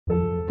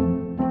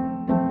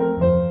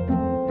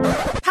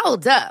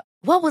Hold up.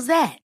 What was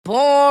that?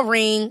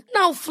 Boring.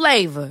 No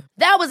flavor.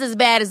 That was as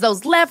bad as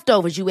those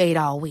leftovers you ate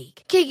all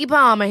week. Keke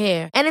Palmer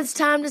here. And it's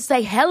time to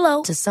say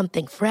hello to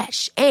something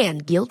fresh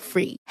and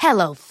guilt-free.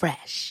 Hello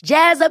Fresh.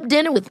 Jazz up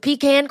dinner with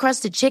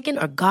pecan-crusted chicken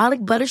or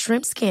garlic butter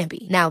shrimp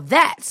scampi. Now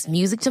that's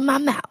music to my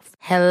mouth.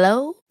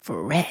 Hello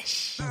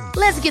Fresh.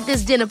 Let's get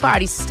this dinner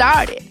party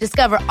started.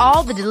 Discover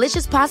all the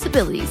delicious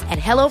possibilities at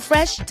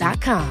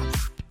hellofresh.com.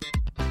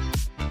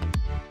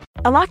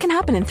 A lot can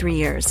happen in 3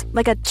 years,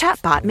 like a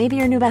chatbot may be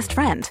your new best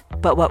friend.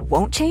 But what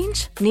won't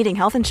change? Needing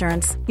health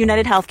insurance.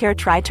 United Healthcare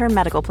Tri-Term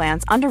Medical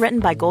Plans, underwritten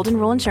by Golden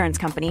Rule Insurance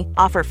Company,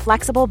 offer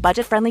flexible,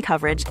 budget-friendly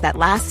coverage that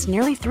lasts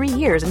nearly 3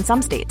 years in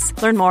some states.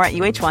 Learn more at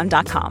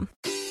uh1.com.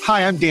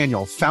 Hi, I'm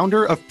Daniel,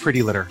 founder of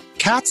Pretty Litter.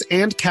 Cats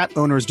and cat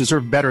owners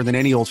deserve better than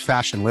any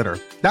old-fashioned litter.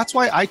 That's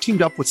why I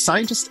teamed up with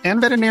scientists and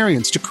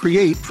veterinarians to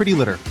create Pretty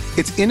Litter.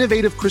 Its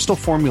innovative crystal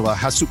formula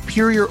has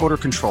superior odor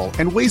control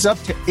and weighs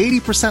up to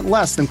 80%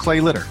 less than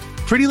clay litter.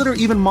 Pretty Litter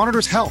even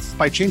monitors health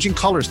by changing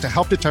colors to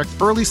help detect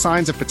early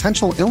signs of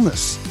potential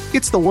illness.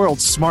 It's the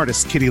world's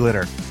smartest kitty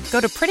litter. Go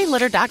to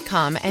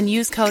prettylitter.com and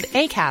use code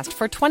ACAST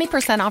for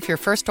 20% off your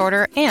first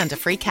order and a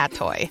free cat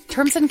toy.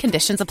 Terms and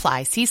conditions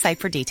apply. See site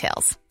for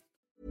details.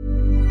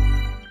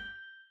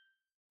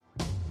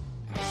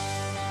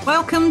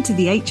 Welcome to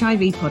the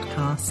HIV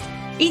podcast.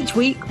 Each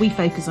week we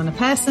focus on a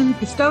person,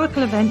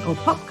 historical event or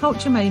pop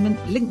culture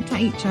moment linked to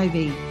HIV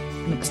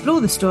and explore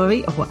the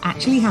story of what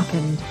actually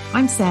happened.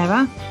 I'm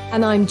Sarah.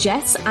 And I'm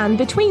Jess, and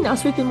between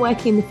us we've been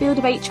working in the field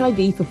of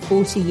HIV for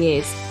 40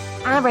 years.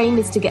 Our aim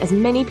is to get as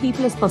many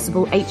people as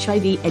possible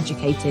HIV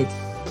educated.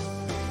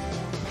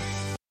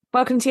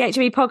 Welcome to the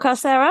HIV podcast,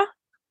 Sarah.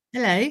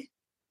 Hello.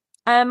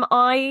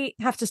 I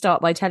have to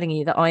start by telling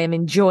you that I am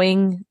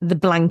enjoying the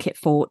blanket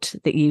fort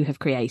that you have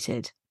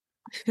created.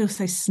 I feel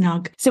so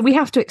snug. So we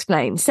have to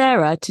explain.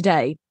 Sarah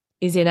today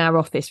is in our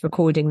office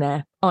recording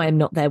there. I am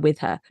not there with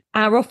her.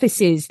 Our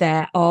offices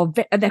they're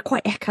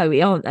quite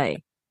echoey, aren't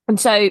they? And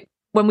so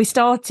when we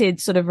started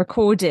sort of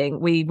recording,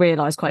 we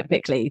realised quite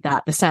quickly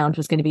that the sound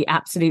was going to be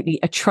absolutely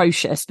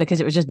atrocious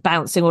because it was just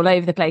bouncing all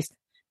over the place.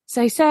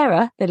 So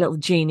Sarah, the little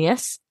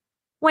genius,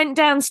 went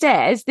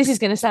downstairs. This is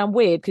going to sound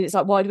weird because it's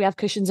like, why do we have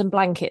cushions and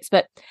blankets?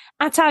 But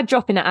at our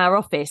drop-in at our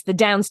office, the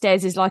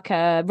downstairs is like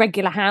a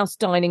regular house,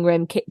 dining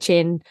room,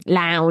 kitchen,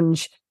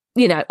 lounge,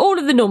 you know, all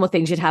of the normal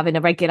things you'd have in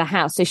a regular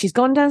house. So she's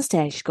gone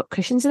downstairs, she's got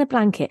cushions and a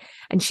blanket,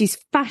 and she's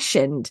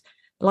fashioned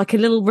like a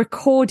little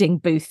recording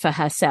booth for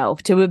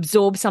herself to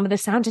absorb some of the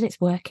sound, and it's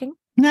working.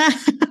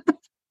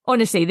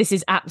 Honestly, this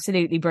is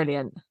absolutely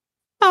brilliant.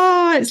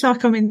 Oh, it's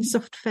like I'm in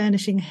soft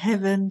furnishing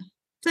heaven.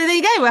 So there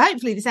you go. Well,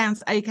 hopefully the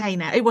sound's okay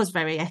now. It was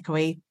very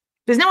echoey.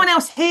 There's no one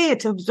else here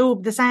to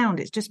absorb the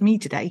sound. It's just me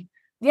today.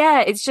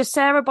 Yeah, it's just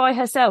Sarah by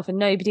herself and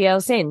nobody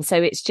else in.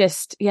 So it's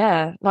just,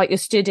 yeah, like you're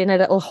stood in a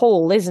little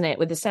hall, isn't it,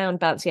 with the sound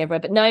bouncing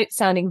everywhere. But no,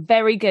 sounding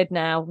very good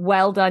now.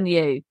 Well done,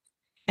 you.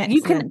 Excellent.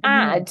 You can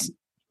add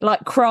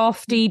like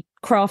crafty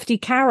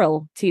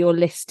Carol to your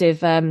list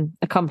of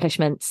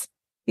accomplishments.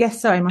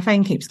 Yes, sorry, my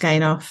phone keeps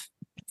going off.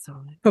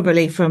 Sorry.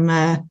 Probably from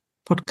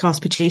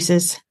podcast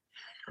producers.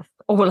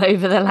 All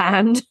over the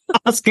land.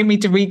 Asking me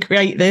to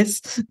recreate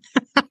this.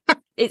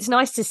 It's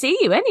nice to see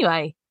you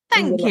anyway.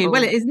 Thank you.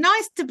 Well, it is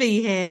nice to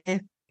be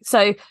here.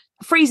 So,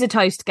 freezer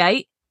toast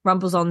gate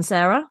rumbles on,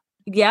 Sarah.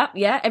 Yeah.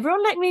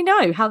 Everyone let me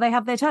know how they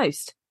have their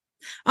toast.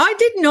 I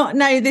did not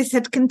know this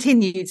had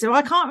continued. So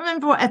I can't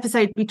remember what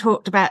episode we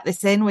talked about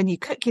this in, when you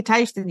cook your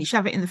toast and you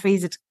shove it in the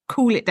freezer to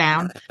cool it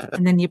down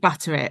and then you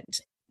butter it.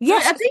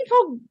 Yes.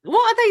 So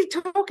what are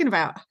they talking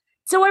about?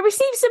 So I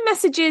received some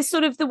messages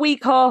sort of the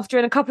week after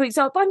and a couple of weeks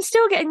after, but I'm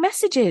still getting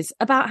messages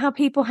about how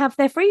people have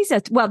their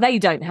freezer. Well, they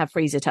don't have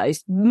freezer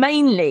toast.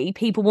 Mainly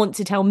people want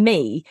to tell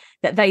me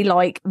that they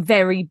like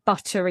very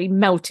buttery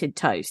melted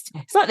toast.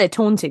 It's like they're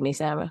taunting me,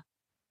 Sarah.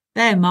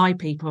 They're my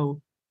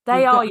people.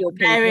 They are your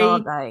people,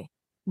 aren't they?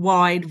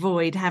 Wide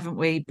void, haven't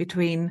we,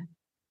 between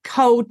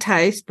cold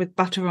toast with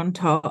butter on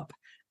top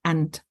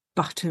and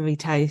buttery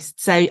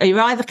toast. So are you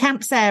either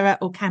Camp Sarah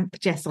or Camp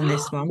Jess on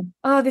this one?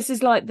 Oh, this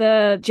is like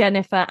the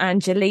Jennifer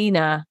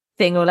Angelina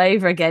thing all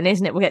over again,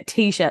 isn't it? We'll get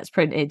T-shirts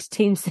printed.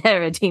 Team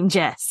Sarah, Team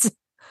Jess.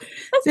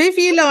 So if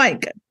you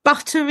like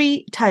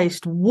buttery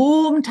toast,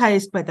 warm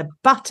toast where the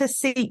butter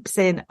seeps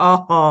in,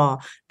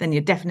 then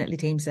you're definitely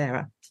Team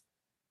Sarah.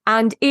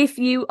 And if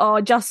you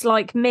are just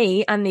like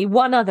me and the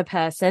one other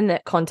person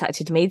that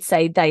contacted me to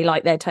say they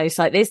like their toast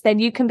like this, then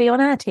you can be on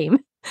our team.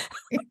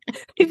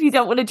 If you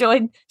don't want to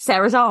join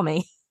Sarah's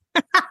army.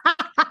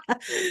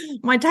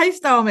 My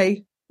toast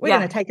army. We're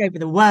going to take over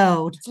the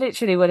world. It's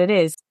literally what it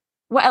is.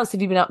 What else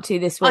have you been up to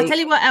this week? I'll tell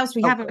you what else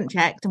we haven't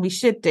checked, and we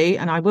should do,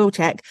 and I will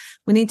check.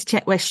 We need to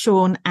check where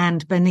Sean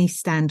and Bernice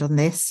stand on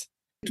this.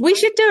 We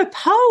should do a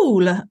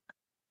poll.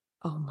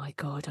 Oh my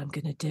God, I'm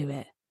going to do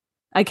it.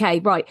 Okay,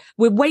 right.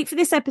 We'll wait for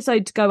this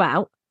episode to go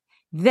out.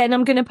 Then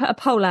I'm going to put a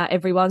poll out,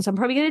 everyone. So I'm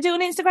probably going to do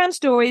it on Instagram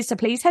stories. So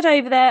please head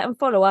over there and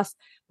follow us.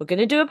 We're going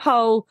to do a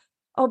poll.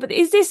 Oh, but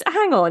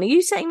hang on, are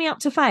you setting me up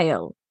to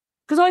fail?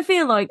 Because I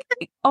feel like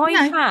I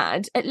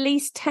had at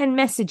least 10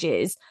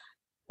 messages,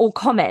 or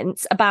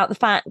comments about the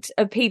fact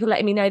of people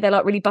letting me know they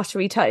like really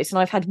buttery toast. And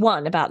I've had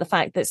one about the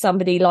fact that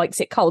somebody likes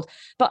it cold.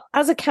 But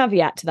as a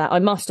caveat to that, I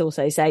must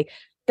also say,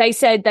 they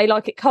said they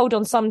like it cold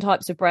on some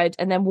types of bread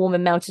and then warm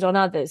and melted on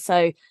others.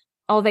 So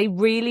are they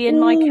really in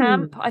my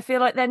camp? I feel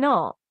like they're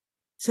not.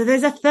 So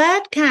there's a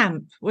third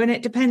camp when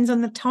it depends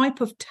on the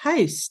type of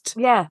toast.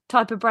 Yeah,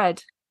 type of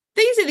bread.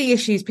 These are the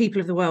issues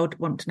people of the world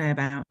want to know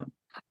about.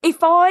 If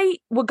I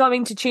were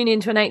going to tune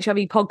into an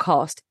HIV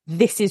podcast,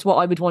 this is what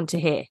I would want to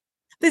hear.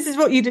 This is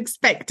what you'd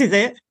expect, is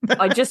it?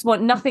 I just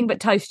want nothing but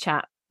toast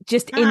chat.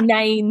 Just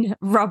inane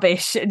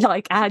rubbish,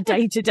 like our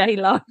day-to-day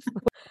life.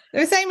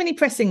 There are so many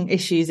pressing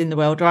issues in the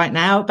world right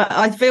now, but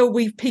I feel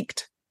we've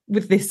peaked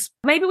with this.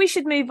 Maybe we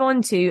should move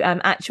on to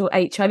actual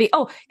HIV.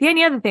 Oh, the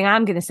only other thing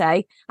I'm going to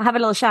say, I have a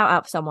little shout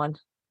out for someone.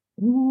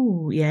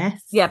 Ooh,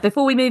 yes. Yeah,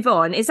 before we move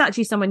on, it's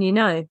actually someone you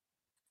know.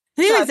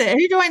 Who is it?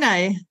 Who do I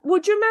know?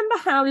 Well, do you remember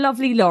how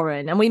lovely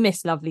Lauren, and we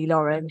miss lovely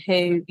Lauren,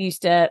 who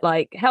used to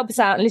like help us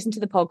out and listen to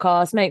the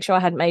podcast, make sure I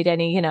hadn't made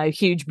any,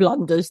 huge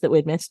blunders that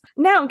we'd missed.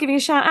 Now I'm giving a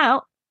shout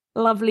out.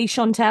 Lovely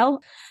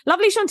Chantel.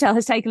 Lovely Chantel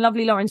has taken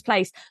lovely Lauren's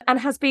place and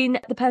has been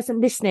the person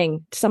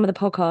listening to some of the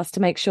podcasts to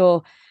make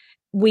sure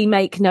we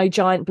make no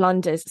giant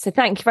blunders. So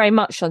thank you very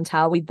much,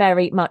 Chantel. We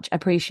very much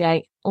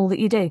appreciate all that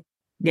you do.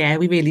 Yeah,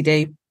 we really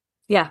do.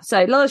 Yeah, so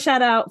a little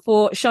shout out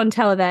for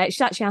Chantel there.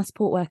 She's actually our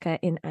support worker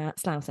in our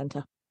Slough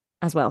Centre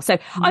as well. So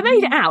I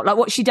made it out like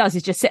what she does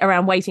is just sit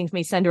around waiting for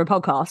me to send her a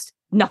podcast,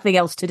 nothing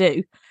else to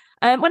do.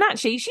 When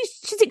actually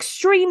she's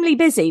extremely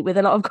busy with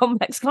a lot of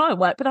complex client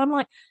work. But I'm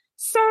like,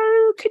 so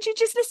could you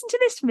just listen to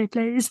this for me,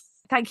 please?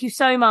 Thank you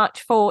so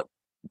much for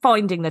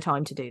finding the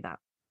time to do that.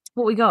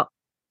 What we got?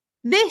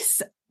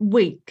 This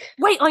week.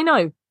 Wait, I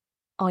know.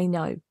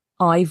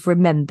 I've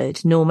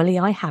remembered. Normally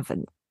I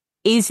haven't.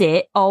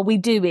 Are we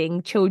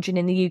doing children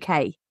in the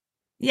UK?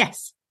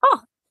 Yes.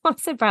 Oh, I'm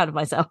so proud of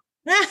myself.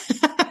 Yeah.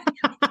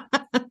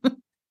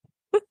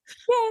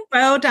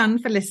 Well done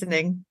for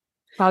listening.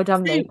 Well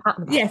done, so, me.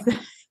 Yes.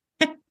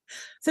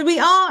 So we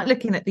are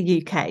looking at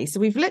the UK. So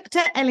we've looked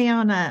at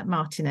Eliana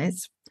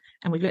Martinez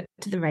and we've looked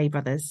at the Ray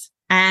brothers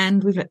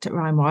and we've looked at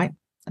Ryan White.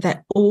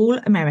 They're all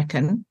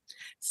American.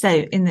 So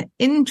in the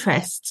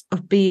interests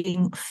of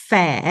being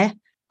fair,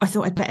 I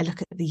thought I'd better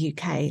look at the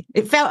UK.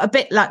 It felt a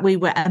bit like we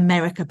were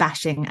America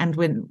bashing and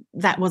when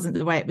that wasn't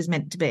the way it was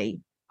meant to be.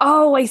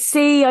 Oh, I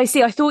see. I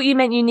thought you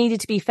meant you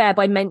needed to be fair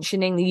by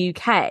mentioning the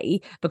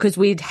UK because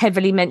we'd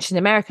heavily mentioned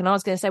America. And I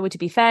was going to say, well, to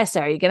be fair,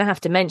 Sarah, you're going to have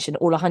to mention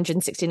all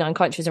 169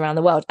 countries around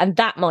the world. And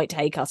that might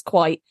take us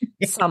quite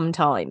some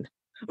time.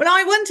 Well,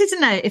 I wanted to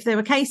know if there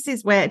were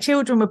cases where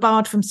children were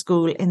barred from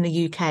school in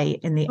the UK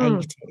in the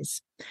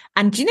 80s.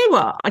 And do you know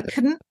what? I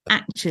couldn't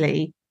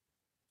actually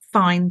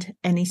find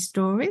any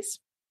stories.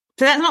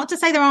 So that's not to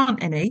say there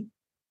aren't any,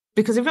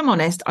 because if I'm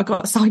honest, I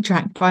got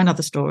sidetracked by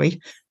another story.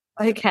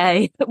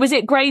 Okay. Was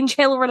it Grange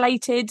Hill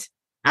related?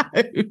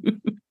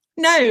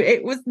 No,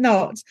 it was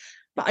not.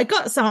 But I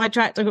got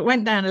sidetracked. I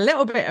went down a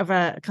little bit of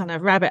a kind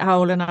of rabbit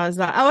hole and I was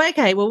like, oh,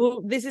 okay,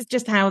 well, this is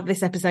just how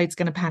this episode's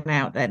going to pan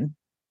out then.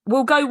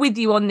 We'll go with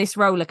you on this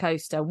roller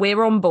coaster.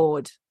 We're on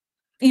board.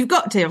 You've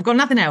got to. I've got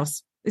nothing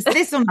else. It's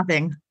this or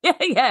nothing.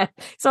 Yeah.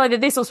 So either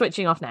this or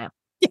switching off now.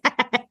 Yeah.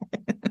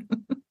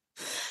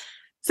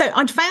 So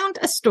I'd found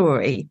a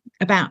story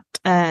about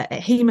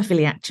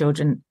haemophiliac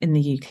children in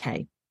the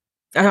UK.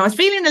 And I was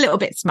feeling a little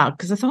bit smug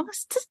because I thought there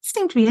doesn't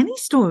seem to be any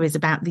stories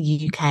about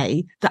the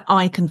UK that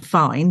I can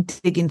find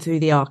digging through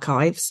the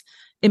archives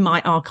in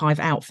my archive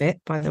outfit,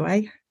 by the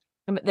way.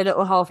 The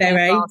little half moon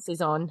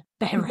glasses on.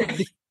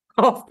 Beret.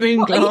 Half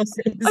moon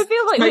glasses. I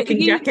feel like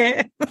smoking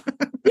jacket.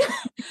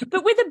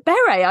 But with a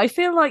beret, I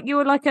feel like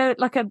you're like a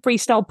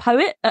freestyle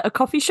poet at a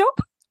coffee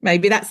shop.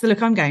 Maybe that's the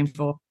look I'm going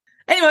for.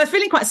 Anyway, I was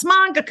feeling quite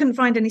smug. I couldn't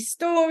find any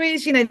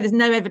stories. There's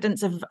no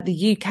evidence of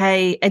the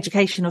UK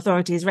education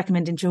authorities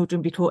recommending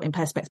children be taught in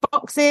perspex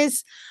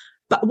boxes.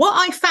 But what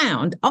I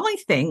found, I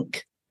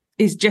think,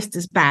 is just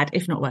as bad,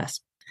 if not worse.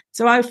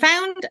 So I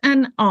found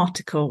an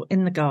article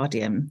in The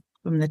Guardian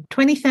from the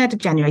 23rd of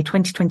January,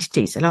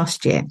 2022, so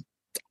last year.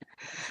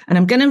 And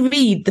I'm going to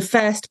read the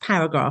first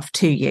paragraph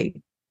to you.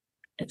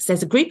 It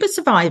says, a group of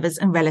survivors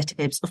and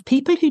relatives of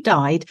people who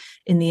died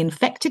in the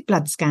infected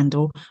blood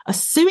scandal are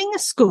suing a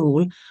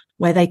school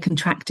where they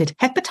contracted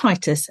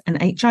hepatitis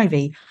and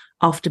HIV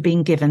after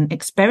being given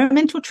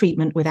experimental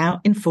treatment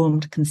without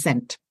informed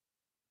consent.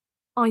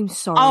 I'm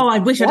sorry. Oh, I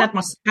wish I'd had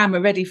my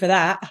camera ready for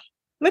that.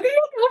 Look at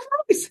your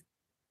face.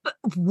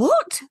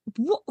 What?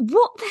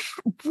 What?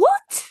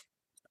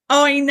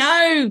 Oh, I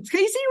know. Can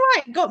you see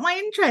why it got my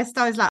interest?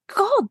 I was like,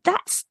 God,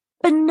 that's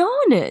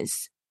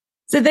bananas.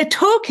 So they're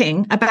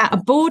talking about a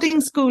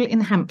boarding school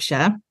in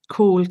Hampshire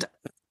called,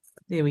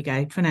 there we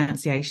go,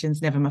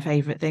 pronunciations, never my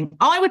favourite thing.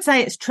 I would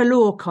say it's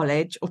Treloar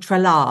College or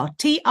Treloar,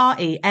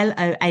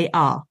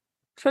 Treloar.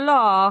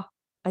 Treloar.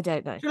 I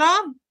don't know.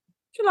 Treloar?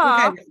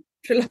 Treloar. Okay.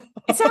 Treloar.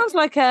 It sounds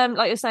like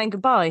you're saying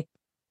goodbye.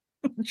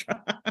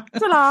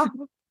 Treloar.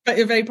 But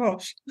you're very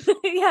posh.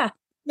 Yeah.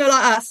 Not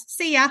like us.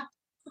 See ya.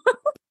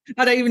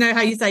 I don't even know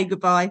how you say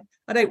goodbye.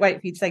 I don't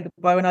wait for you to say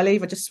goodbye when I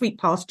leave. I just sweep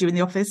past you in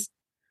the office.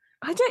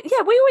 do you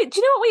know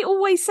what we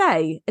always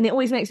say? And it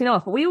always makes me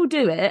laugh, but we all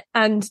do it.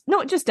 And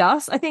not just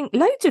us, I think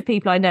loads of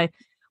people I know,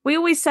 we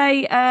always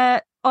say,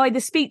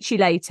 either speak to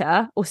you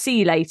later or see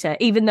you later,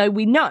 even though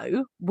we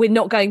know we're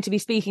not going to be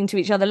speaking to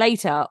each other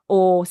later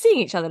or seeing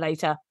each other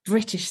later.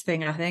 British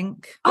thing, I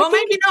think. Well,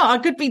 maybe not. I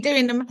could be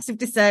doing a massive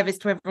disservice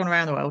to everyone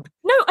around the world.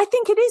 No, I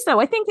think it is, though.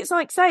 I think it's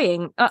like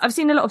saying, I've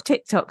seen a lot of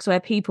TikToks where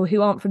people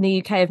who aren't from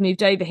the UK have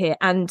moved over here,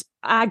 and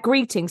our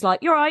greetings, like,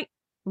 you're right,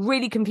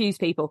 really confuse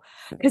people,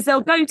 because they'll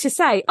go to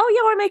say, oh,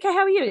 yeah, I'm okay,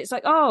 how are you? And it's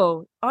like,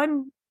 oh,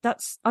 I'm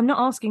not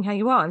asking how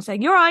you are. I'm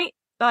saying, you're right.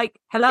 Like,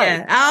 hello.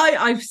 Yeah,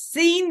 I've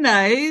seen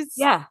those.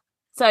 Yeah.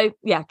 So,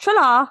 yeah,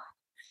 Trelaw.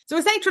 So I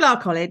say Trelaw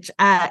College,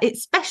 it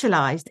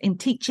specialised in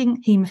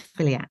teaching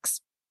haemophiliacs.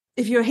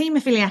 If you're a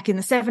haemophiliac in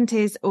the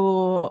 70s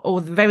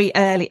or the very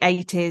early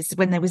 80s,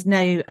 when there was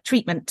no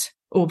treatment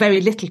or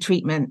very little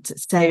treatment,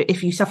 so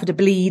if you suffered a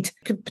bleed,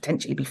 it could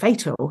potentially be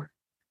fatal.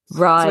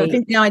 Right. So I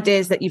think the idea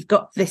is that you've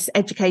got this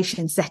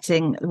education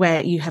setting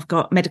where you have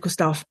got medical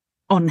staff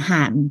on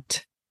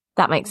hand.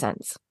 That makes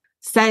sense.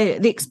 So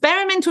the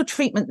experimental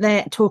treatment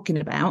they're talking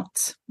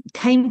about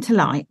came to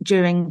light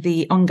during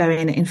the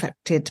ongoing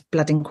infected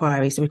blood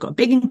inquiry. So we've got a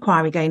big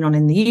inquiry going on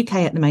in the UK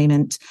at the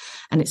moment,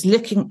 and it's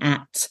looking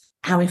at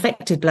how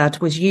infected blood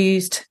was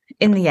used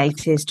in the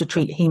 80s to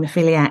treat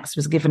haemophiliacs,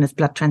 was given as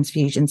blood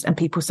transfusions, and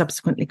people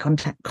subsequently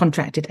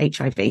contracted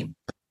HIV.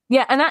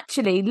 Yeah, and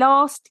actually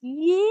last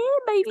year,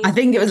 maybe? I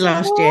think it was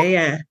last year,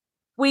 yeah.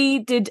 We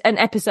did an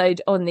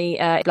episode on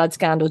the blood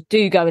scandal.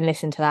 Do go and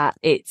listen to that.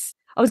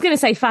 I was going to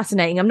say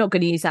fascinating. I'm not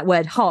going to use that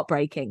word.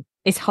 Heartbreaking.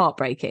 It's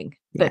heartbreaking.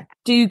 Yeah.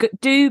 But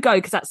do go,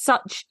 because that's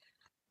such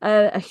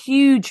a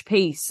huge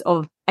piece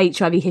of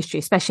HIV history,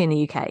 especially in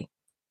the UK.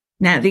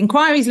 Now, the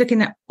inquiry is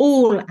looking at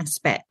all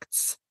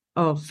aspects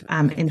of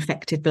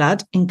infected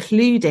blood,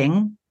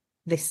 including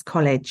this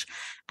college.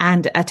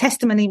 And a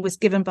testimony was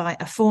given by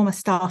a former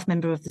staff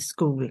member of the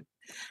school.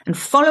 And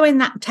following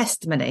that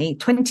testimony,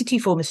 22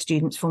 former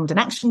students formed an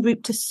action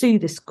group to sue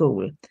the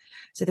school.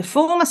 So the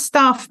former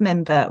staff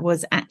member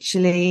was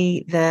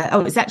actually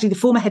the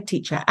former head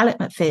teacher, Alec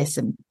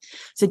McPherson.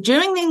 So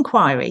during the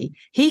inquiry,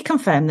 he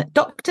confirmed that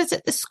doctors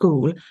at the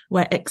school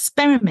were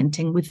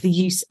experimenting with the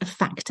use of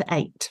factor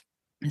VIII.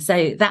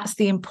 So that's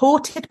the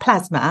imported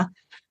plasma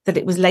that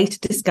it was later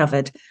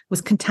discovered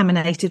was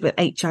contaminated with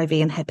HIV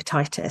and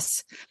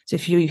hepatitis. So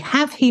if you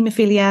have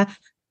haemophilia,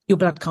 your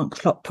blood can't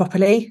clot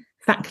properly.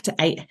 Factor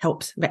VIII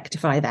helps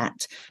rectify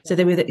that. So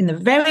they were in the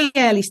very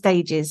early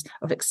stages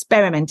of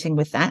experimenting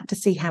with that to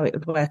see how it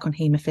would work on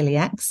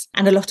haemophiliacs.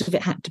 And a lot of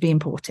it had to be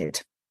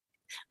imported.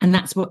 And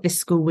that's what this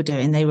school were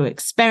doing. They were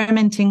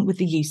experimenting with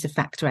the use of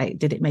factor VIII.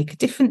 Did it make a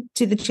difference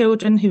to the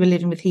children who were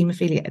living with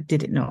haemophilia, or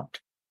did it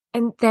not?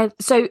 And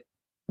so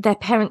their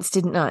parents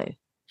didn't know?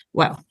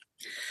 Well,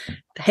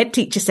 the head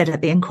teacher said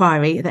at the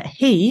inquiry that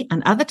he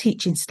and other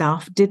teaching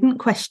staff didn't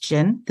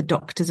question the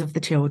doctors of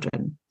the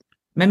children.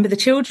 Remember, the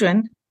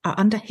children are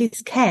under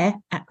his care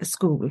at the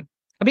school.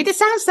 I mean, it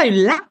sounds so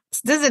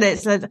lax, doesn't it?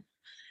 So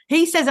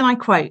he says, and I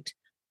quote,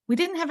 "We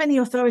didn't have any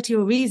authority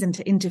or reason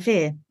to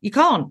interfere. You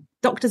can't.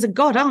 Doctors are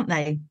God, aren't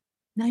they?"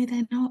 No,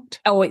 they're not.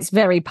 Oh, it's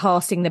very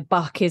passing the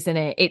buck, isn't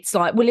it? It's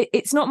like, well,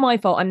 it's not my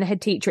fault. I'm the head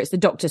teacher. It's the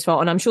doctor's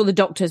fault. And I'm sure the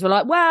doctors were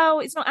like,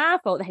 well, it's not our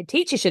fault. The head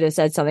teacher should have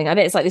said something. I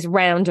bet it's like this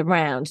round and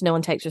round. No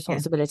one takes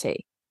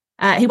responsibility.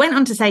 Yeah. He went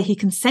on to say he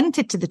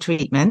consented to the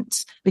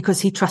treatment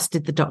because he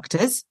trusted the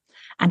doctors.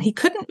 And he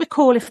couldn't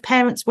recall if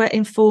parents were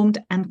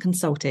informed and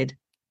consulted.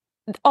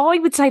 I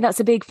would say that's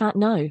a big fat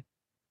no.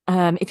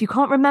 If you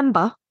can't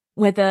remember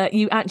whether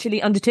you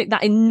actually undertook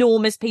that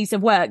enormous piece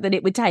of work that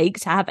it would take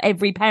to have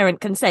every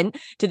parent consent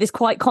to this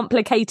quite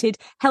complicated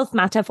health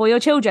matter for your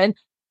children,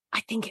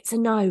 I think it's a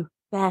no.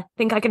 There, I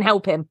think I can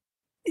help him.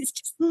 It's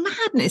just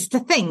madness to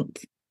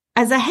think,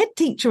 as a head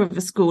teacher of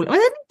a school, or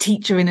any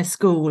teacher in a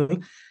school,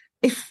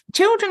 if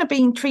children are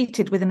being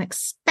treated with an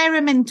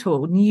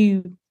experimental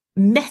new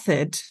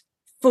method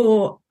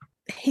for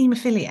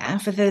haemophilia,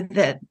 for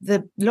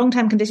the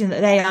long-term condition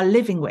that they are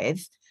living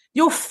with,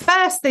 your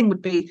first thing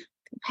would be,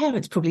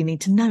 parents probably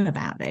need to know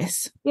about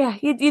this. Yeah,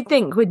 you'd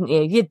think, wouldn't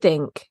you? You'd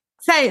think.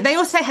 So they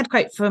also had a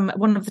quote from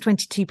one of the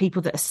 22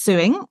 people that are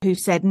suing, who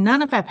said,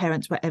 "None of our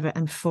parents were ever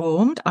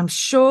informed. I'm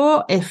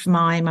sure if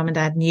my mum and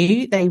dad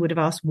knew, they would have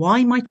asked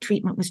why my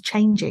treatment was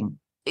changing."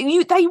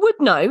 They would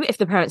know if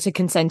the parents had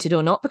consented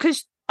or not,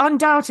 because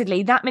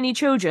undoubtedly that many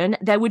children,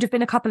 there would have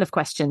been a couple of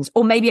questions,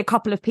 or maybe a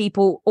couple of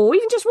people, or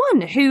even just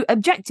one, who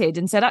objected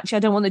and said, actually, I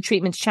don't want the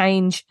treatment to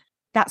change.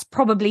 That's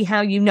probably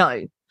how you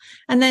know.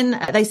 And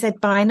then they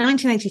said by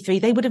 1983,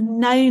 they would have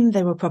known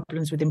there were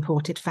problems with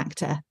imported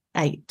factor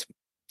VIII,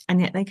 and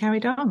yet they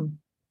carried on.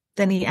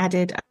 Then he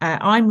added,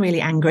 "I'm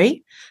really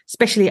angry,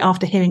 especially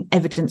after hearing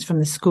evidence from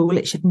the school.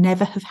 It should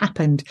never have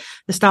happened.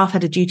 The staff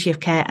had a duty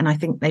of care, and I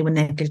think they were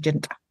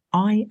negligent."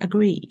 I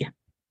agree.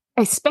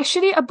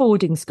 Especially at a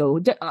boarding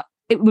school.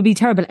 It would be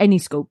terrible at any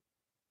school.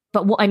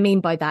 But what I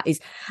mean by that is,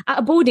 at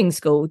a boarding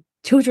school,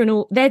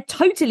 children, they're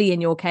totally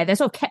in your care. They're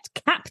sort of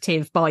kept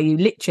captive by you,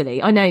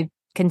 literally. I know,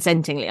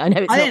 consentingly. I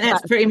know it's I think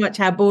that's pretty much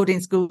how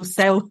boarding schools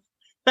sell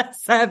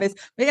service.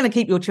 We're going to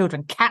keep your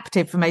children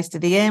captive for most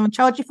of the year and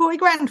charge you 40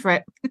 grand for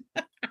it.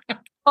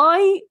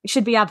 I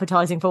should be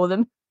advertising for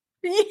them.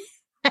 Yeah.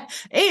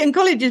 Eton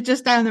College is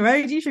just down the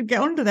road. You should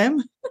get onto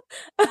them.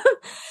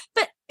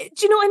 But do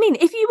you know what I mean?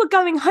 If you were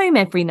going home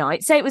every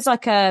night, say it was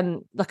like a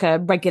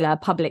regular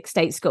public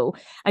state school,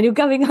 and you're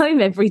going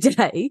home every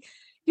day,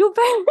 your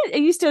parents, are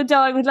you still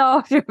dying with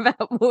laughter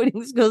about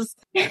boarding schools?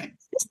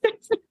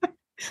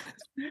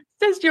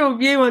 That's your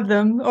view on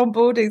them, on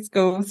boarding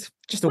schools.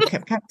 Just all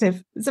kept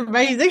captive. It's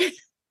amazing.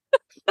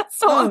 That's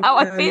sort of how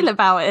I feel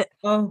about it.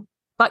 Oh.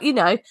 But,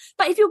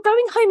 but if you're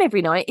going home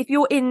every night, if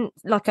you're in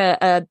like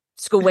a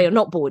school where you're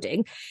not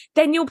boarding,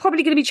 then you're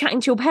probably going to be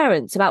chatting to your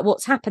parents about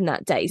what's happened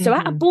that day. So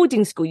at a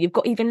boarding school, you've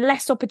got even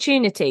less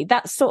opportunity.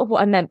 That's sort of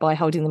what I meant by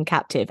holding them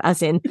captive,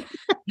 as in...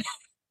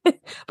 But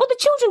the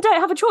children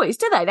don't have a choice,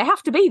 do they? They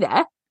have to be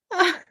there.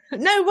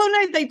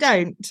 No, they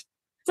don't.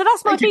 So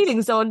that's my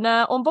feelings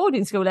on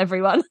boarding school,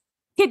 everyone.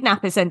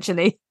 Kidnap,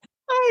 essentially.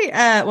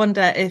 I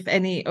wonder if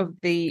any of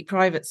the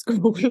private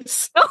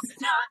schools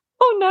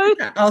oh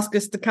no, ask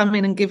us to come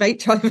in and give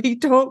HIV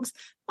talks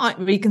might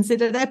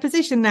reconsider their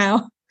position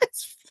now.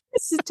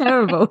 This is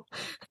terrible.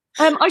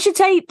 I should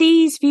say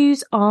these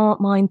views are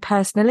mine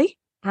personally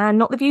and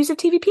not the views of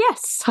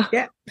TVPS.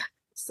 Yeah,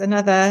 it's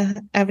another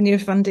avenue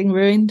of funding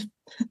ruined.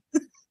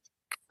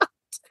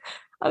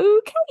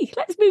 Okay,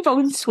 let's move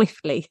on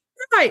swiftly.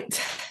 Right.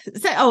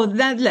 So,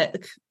 now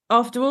look,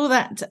 after all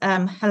that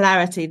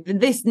hilarity,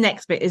 this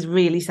next bit is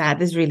really sad.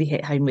 This really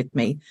hit home with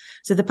me.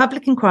 So the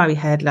public inquiry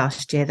heard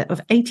last year that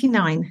of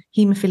 89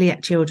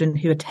 haemophiliac children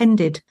who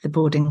attended the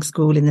boarding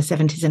school in the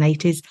 70s and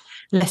 80s,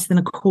 less than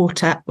a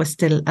quarter were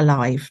still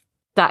alive.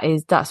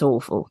 That's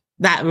awful.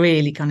 That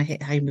really kind of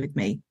hit home with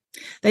me.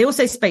 They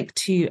also spoke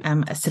to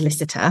a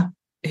solicitor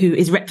who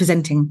is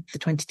representing the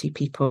 22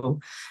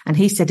 people, and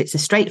he said it's a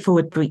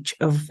straightforward breach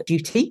of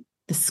duty.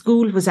 The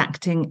school was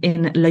acting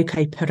in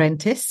loco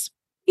parentis.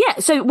 Yeah,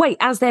 so wait,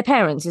 as their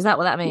parents, is that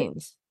what that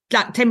means?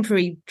 Like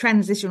temporary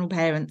transitional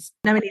parents.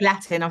 Know any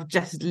Latin? I've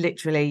just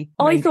literally...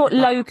 I thought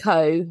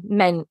loco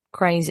meant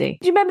crazy.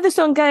 Do you remember the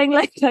song Going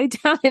Loco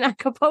down in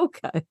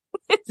Acapulco?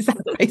 Is that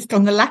based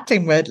on the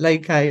Latin word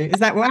loco? Is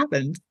that what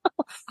happened?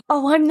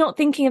 Oh, I'm not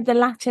thinking of the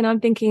Latin.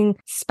 I'm thinking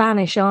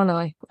Spanish, aren't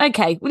I?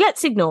 Okay, well,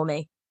 let's ignore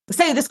me.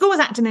 So the school was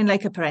acting in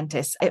loco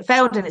parentis. It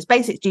failed in its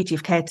basic duty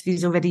of care to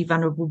these already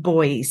vulnerable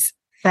boys.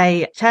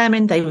 They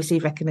determined they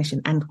receive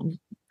recognition and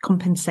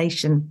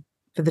compensation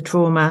for the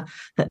trauma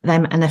that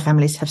them and their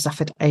families have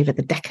suffered over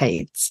the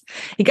decades.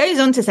 He goes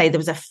on to say there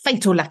was a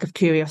fatal lack of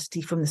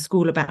curiosity from the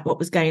school about what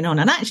was going on.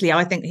 And actually,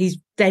 I think he's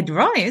dead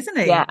right, isn't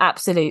he? Yeah,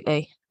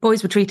 absolutely.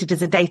 Boys were treated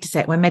as a data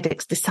set where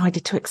medics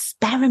decided to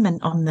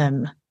experiment on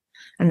them.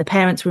 And the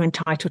parents were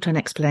entitled to an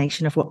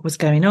explanation of what was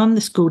going on.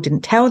 The school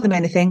didn't tell them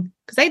anything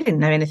because they didn't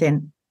know anything.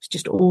 It was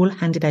just all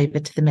handed over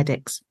to the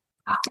medics.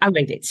 I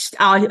mean,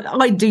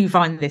 I do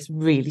find this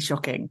really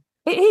shocking.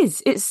 It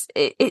is.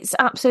 It's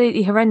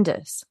absolutely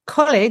horrendous.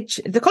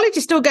 The college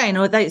is still going,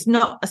 although it's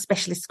not a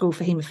specialist school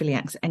for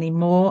haemophiliacs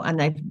anymore. And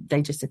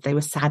they just said they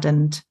were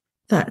saddened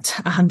that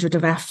 100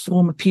 of our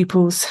former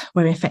pupils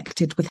were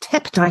infected with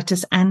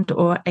hepatitis and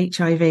or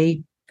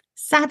HIV.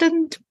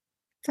 Saddened.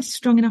 That's a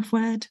strong enough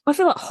word. I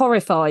feel like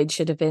horrified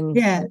should have been.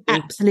 Yeah,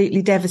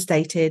 absolutely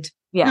devastated.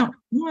 Yeah.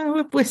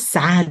 No, we're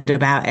sad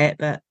about it,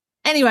 but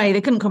anyway,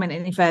 they couldn't comment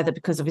any further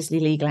because obviously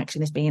legal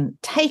action is being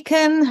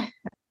taken.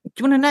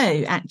 Do you want to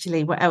know,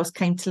 actually, what else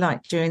came to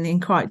light during the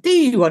inquiry? Do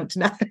you want to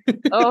know?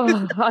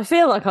 Oh, I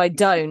feel like I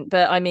don't,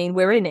 but I mean,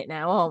 we're in it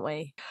now, aren't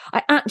we?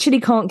 I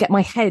actually can't get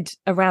my head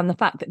around the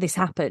fact that this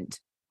happened.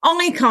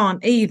 I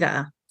can't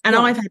either. And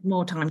Yeah. I've had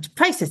more time to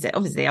process it.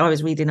 Obviously, I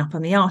was reading up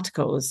on the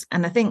articles.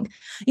 And I think,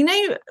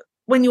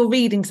 when you're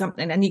reading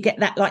something and you get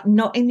that like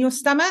knot in your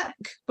stomach,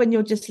 when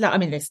you're just like, I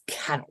mean, this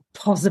cannot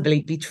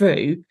possibly be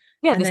true.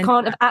 Yeah, And this then-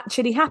 can't have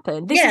actually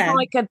happened. This Yeah. is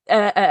like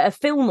a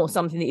film or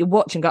something that you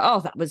watch and go,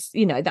 oh, that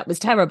was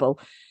terrible.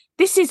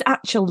 This is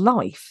actual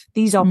life.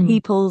 These are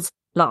people's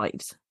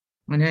lives.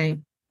 I know.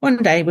 One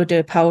day we'll do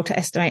a poll to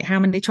estimate how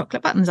many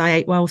chocolate buttons I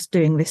ate whilst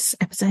doing this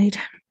episode.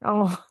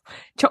 Oh,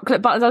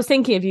 chocolate buttons. I was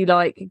thinking of you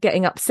like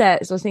getting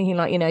upset. So I was thinking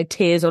like,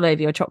 tears all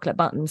over your chocolate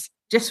buttons.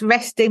 Just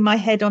resting my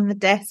head on the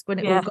desk when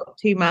it all got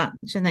too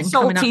much and then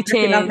Salty coming up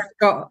looking like tears. I've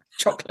got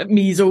chocolate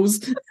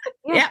measles.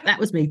 Yeah. Yeah, that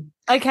was me.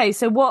 Okay,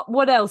 so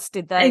what else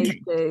did they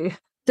do?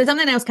 So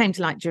something else came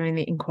to light during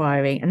the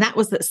inquiry, and that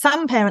was that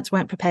some parents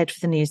weren't prepared for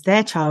the news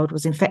their child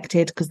was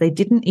infected because they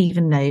didn't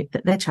even know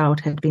that their child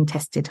had been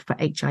tested for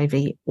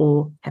HIV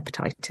or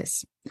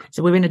hepatitis.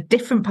 So we're in a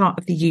different part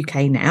of the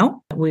UK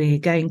now. We're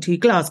going to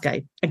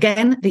Glasgow.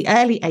 Again, the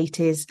early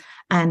 80s,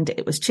 and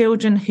it was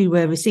children who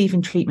were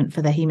receiving treatment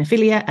for their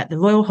haemophilia at the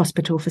Royal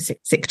Hospital for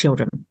Sick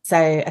Children.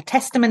 So a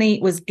testimony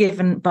was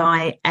given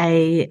by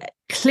a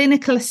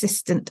clinical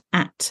assistant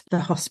at the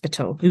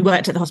hospital who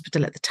worked at the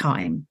hospital at the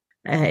time.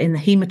 In the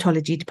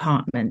haematology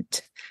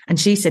department. And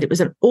she said it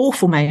was an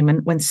awful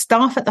moment when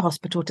staff at the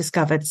hospital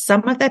discovered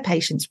some of their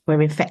patients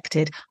were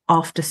infected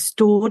after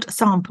stored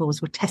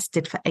samples were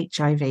tested for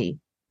HIV.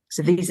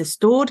 So these are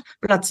stored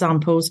blood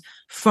samples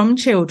from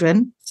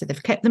children. So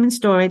they've kept them in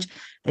storage.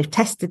 They've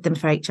tested them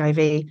for HIV.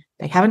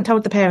 They haven't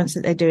told the parents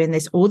that they're doing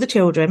this or the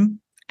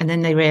children. And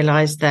then they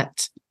realised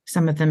that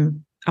some of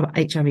them are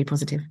HIV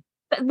positive.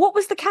 But what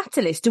was the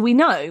catalyst? Do we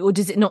know, or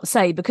does it not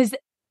say? Because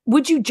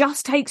would you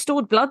just take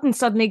stored blood and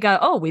suddenly go,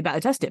 oh, we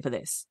better test it for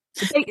this?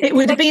 It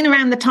would have been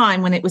around the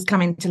time when it was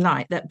coming to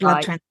light that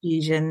blood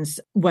transfusions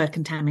were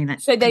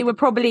contaminated. So they were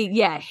probably,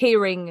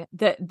 hearing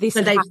that this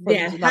is happening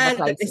in other places.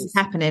 That this is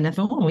happening and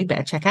thought, oh, we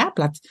better check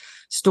our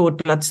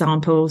stored blood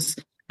samples,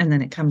 and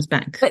then it comes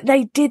back. But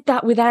they did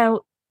that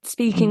without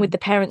speaking with the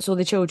parents or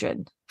the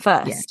children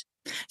first.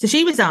 Yeah. So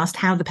she was asked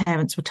how the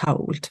parents were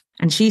told.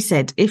 And she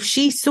said if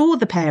she saw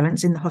the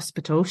parents in the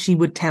hospital, she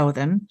would tell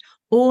them,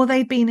 or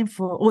they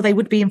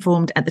would be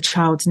informed at the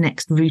child's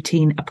next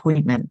routine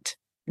appointment.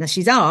 Now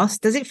she's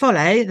asked, does it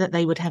follow that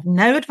they would have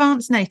no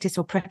advance notice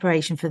or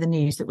preparation for the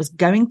news that was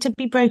going to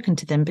be broken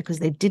to them because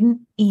they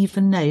didn't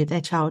even know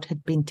their child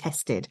had been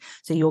tested?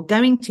 So you're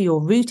going to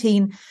your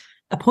routine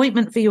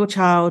appointment for your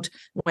child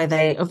where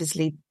they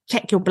obviously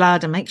check your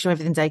blood and make sure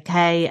everything's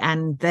okay,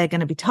 and they're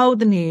going to be told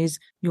the news,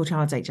 your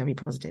child's HIV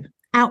positive,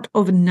 out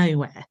of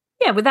nowhere.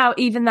 Yeah, without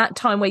even that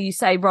time where you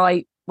say,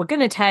 right, we're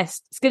going to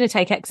test, it's going to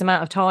take X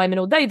amount of time. And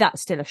although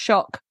that's still a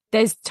shock,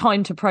 there's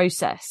time to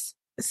process.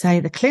 So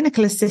the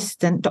clinical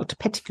assistant, Dr.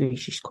 Pettigrew,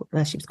 she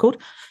was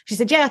called, she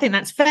said, yeah, I think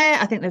that's fair.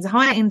 I think there's a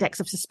high index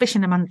of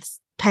suspicion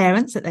amongst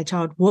parents that their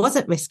child was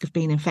at risk of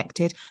being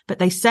infected, but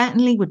they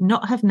certainly would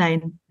not have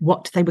known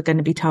what they were going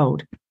to be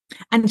told.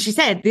 And she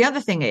said the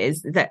other thing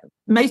is that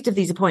most of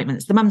these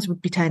appointments, the mums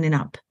would be turning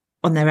up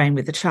on their own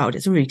with the child.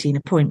 It's a routine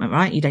appointment,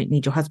 right? You don't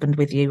need your husband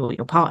with you or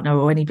your partner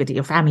or anybody,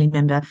 your family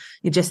member.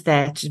 You're just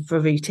there for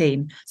a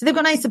routine. So they've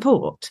got no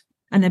support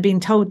and they're being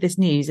told this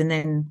news. And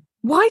then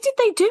why did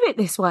they do it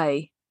this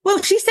way?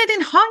 Well, she said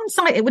in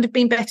hindsight, it would have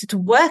been better to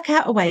work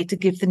out a way to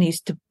give the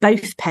news to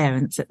both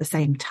parents at the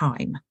same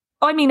time.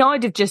 I mean,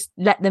 I'd have just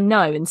let them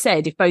know and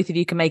said, if both of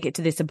you can make it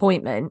to this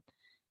appointment,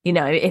 you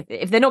know,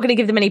 if they're not going to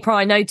give them any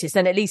prior notice,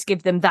 then at least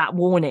give them that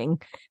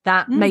warning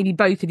that maybe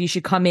both of you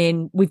should come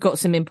in. We've got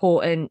some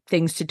important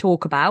things to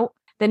talk about.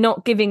 They're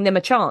not giving them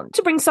a chance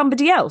to bring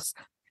somebody else.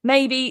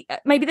 Maybe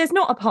there's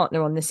not a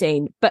partner on the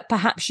scene, but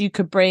perhaps you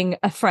could bring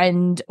a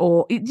friend,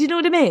 or do you know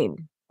what I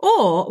mean?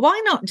 Or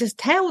why not just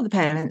tell the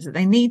parents that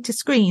they need to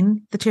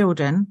screen the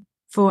children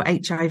for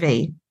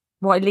HIV?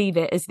 Why leave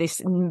it as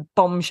this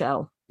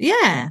bombshell?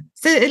 Yeah.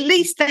 So at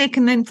least they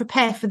can then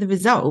prepare for the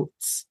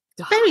results.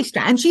 Very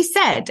strange. And she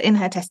said in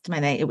her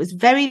testimony, it was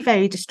very,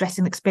 very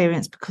distressing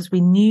experience because we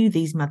knew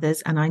these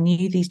mothers and I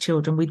knew these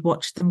children. We'd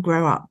watched them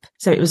grow up.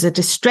 So it was a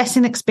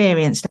distressing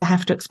experience to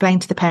have to explain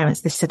to the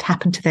parents this had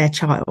happened to their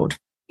child.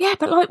 Yeah,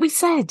 but like we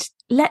said,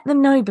 let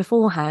them know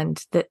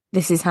beforehand that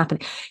this is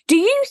happening. Do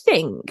you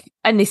think,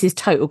 and this is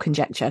total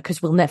conjecture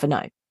because we'll never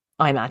know,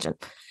 I imagine,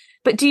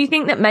 but do you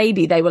think that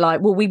maybe they were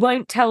like, well, we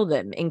won't tell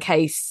them in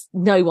case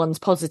no one's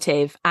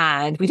positive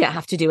and we don't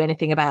have to do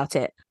anything about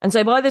it? And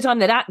so by the time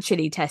they'd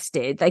actually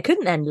tested, they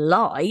couldn't then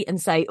lie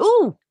and say,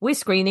 oh, we're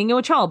screening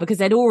your child, because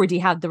they'd already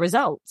had the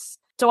results.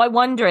 So I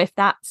wonder if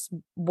that's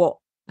what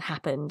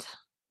happened.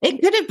 It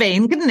could have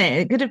been, couldn't it?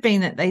 It could have been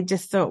that they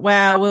just thought,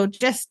 well, we'll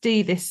just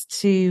do this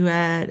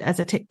as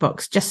a tick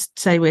box, just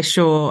so we're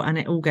sure, and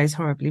it all goes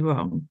horribly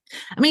wrong.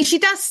 I mean, she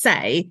does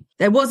say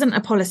there wasn't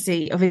a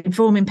policy of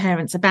informing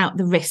parents about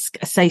the risk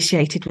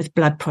associated with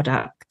blood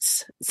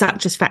products,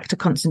 such as factor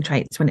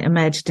concentrates, when it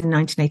emerged in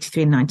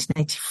 1983 and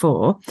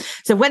 1984.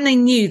 So when they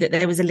knew that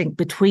there was a link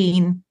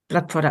between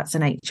blood products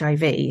and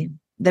HIV,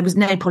 there was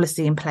no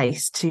policy in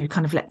place to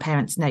kind of let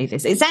parents know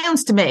this. It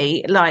sounds to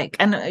me like,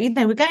 and you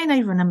know, we're going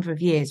over a number of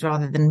years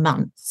rather than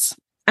months.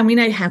 And we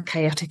know how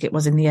chaotic it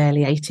was in the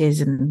early 80s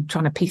and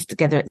trying to piece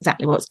together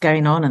exactly what's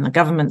going on. And the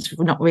government's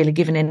not really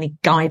given any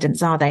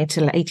guidance, are they,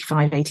 till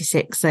 85,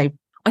 86. So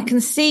I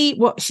can see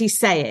what she's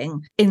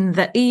saying in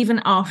that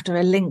even after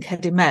a link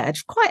had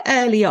emerged quite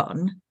early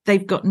on,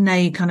 they've got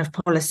no kind of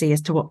policy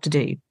as to what to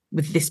do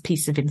with this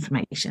piece of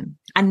information,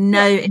 and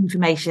no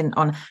information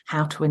on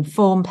how to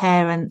inform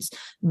parents,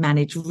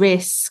 manage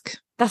risk.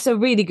 That's a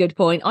really good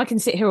point. I can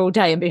sit here all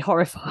day and be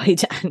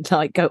horrified and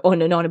like go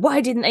on and on.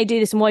 Why didn't they do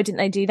this and why didn't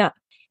they do that?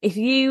 If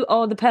you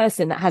are the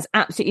person that has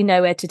absolutely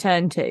nowhere to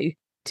turn to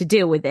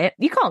deal with it,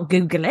 you can't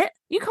Google it.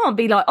 You can't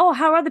be like, oh,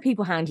 how are other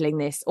people handling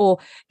this? Or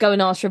go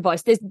and ask for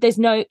advice. There's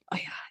no,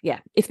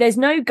 if there's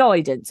no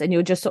guidance and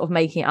you're just sort of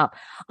making it up.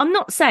 I'm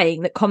not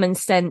saying that common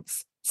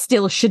sense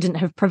still shouldn't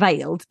have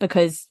prevailed,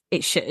 because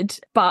it should.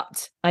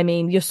 But I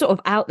mean, you're sort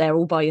of out there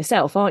all by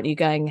yourself, aren't you?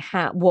 Going,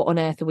 what on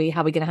earth how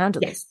are we going to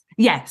handle this?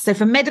 Yeah. So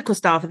for medical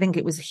staff, I think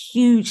it was a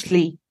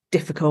hugely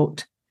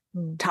difficult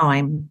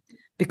time,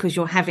 because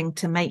you're having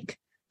to make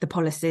the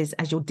policies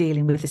as you're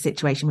dealing with the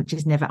situation, which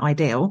is never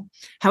ideal.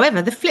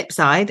 However, the flip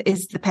side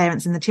is the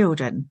parents and the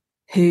children,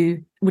 who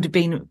would have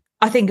been,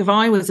 I think if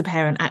I was a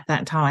parent at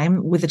that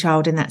time with a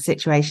child in that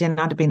situation,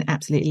 I'd have been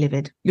absolutely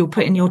livid. You're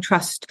putting your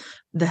trust,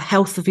 the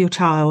health of your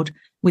child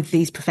with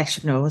these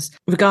professionals,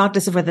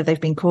 regardless of whether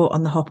they've been caught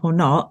on the hop or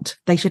not.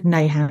 They should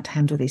know how to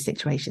handle these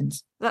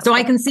situations. So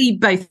I can see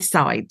both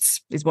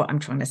sides, is what I'm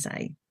trying to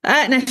say.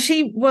 Now,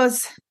 she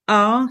was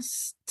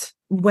asked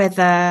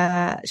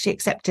whether she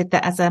accepted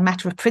that as a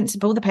matter of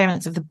principle, the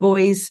parents of the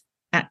boys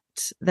at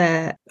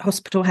the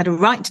hospital had a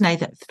right to know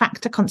that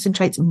factor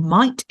concentrates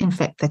might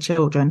infect their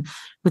children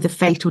with a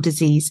fatal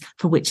disease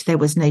for which there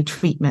was no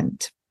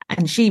treatment.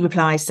 And she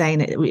replies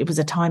saying it was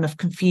a time of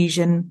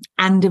confusion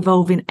and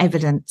evolving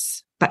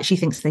evidence, but she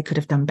thinks they could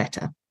have done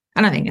better.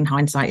 And I think in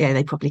hindsight, yeah,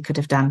 they probably could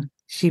have done.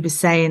 She was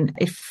saying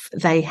if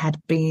they had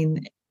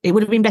been, it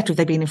would have been better if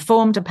they'd been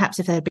informed, and perhaps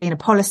if there had been a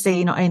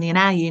policy, not only in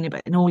our unit,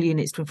 but in all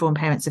units, to inform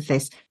parents of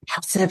this.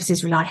 Health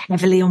services rely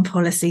heavily on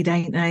policy,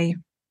 don't they?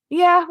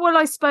 Yeah, well,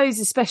 I suppose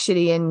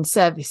especially in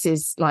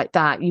services like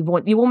that, you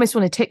almost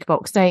want a tick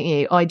box, don't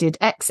you? I did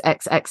X,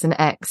 X, X, and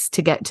X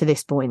to get to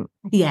this point.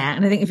 Yeah,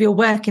 and I think if you're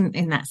working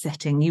in that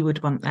setting, you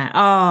would want that.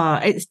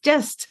 It's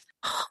just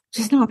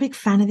not a big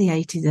fan of the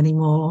 80s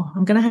anymore.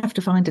 I'm going to have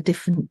to find a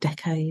different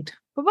decade.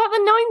 What about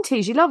the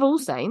 90s? You love All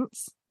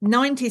Saints.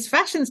 90s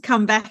fashion's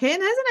come back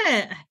in, hasn't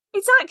it?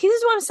 Exactly. This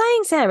is what I'm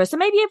saying, Sarah. So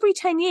maybe every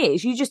 10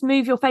 years, you just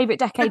move your favourite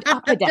decade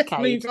up a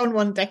decade. Move on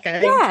one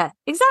decade. Yeah,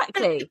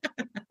 exactly.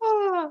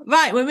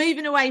 Right, we're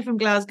moving away from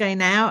Glasgow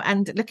now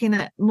and looking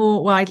at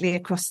more widely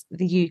across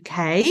the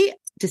UK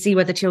to see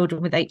whether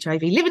children with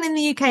HIV living in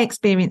the UK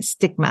experience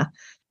stigma.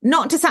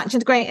 Not to such a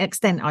great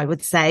extent, I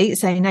would say.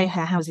 So no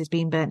houses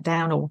being burnt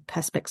down or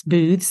Perspex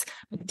booths.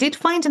 I did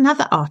find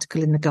another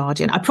article in The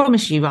Guardian. I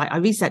promise you, right, I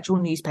research all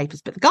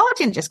newspapers, but The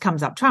Guardian just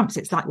comes up trumps.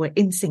 It's like we're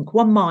in sync,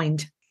 one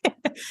mind.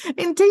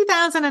 In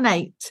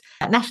 2008,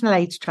 National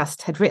AIDS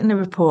Trust had written a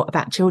report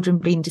about children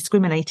being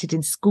discriminated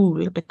in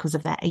school because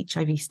of their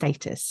HIV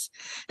status.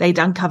 They'd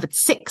uncovered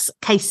 6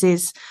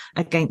 cases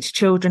against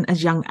children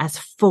as young as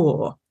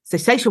 4. So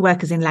social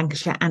workers in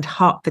Lancashire and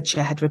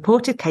Hertfordshire had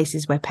reported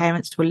cases where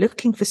parents were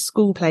looking for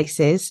school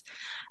places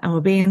and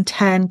were being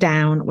turned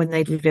down when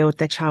they'd revealed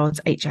their child's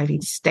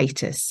HIV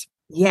status.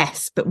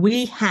 Yes, but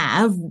we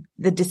have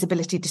the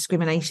Disability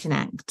Discrimination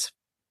Act.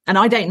 And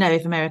I don't know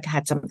if America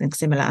had something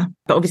similar,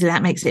 but obviously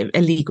that makes it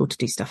illegal to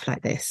do stuff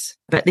like this.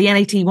 But the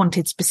NAT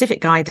wanted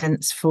specific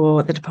guidance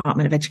for the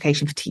Department of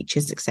Education for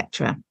teachers,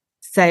 etc.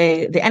 So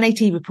the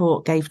NAT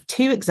report gave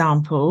 2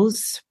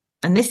 examples,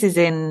 and this is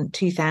in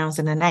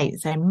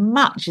 2008, so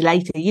much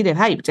later. You'd have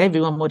hoped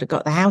everyone would have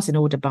got the house in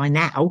order by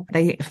now.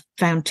 They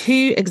found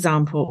 2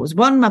 examples.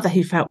 One mother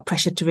who felt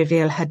pressured to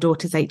reveal her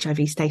daughter's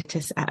HIV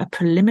status at a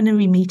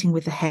preliminary meeting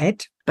with the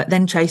head, but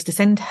then chose to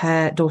send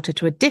her daughter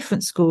to a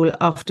different school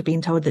after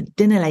being told that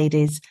dinner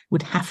ladies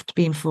would have to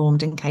be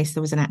informed in case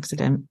there was an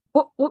accident.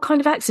 What kind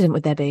of accident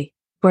would there be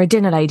where a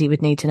dinner lady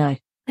would need to know?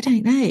 I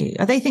don't know.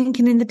 Are they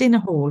thinking in the dinner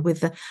hall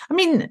with the... I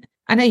mean,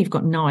 I know you've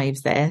got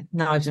knives there,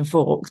 knives and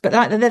forks, but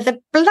like they're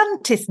the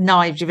bluntest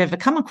knives you've ever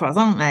come across,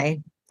 aren't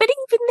they? But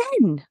even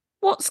then,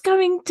 what's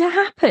going to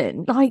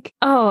happen? Like,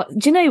 do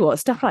you know what?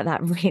 Stuff like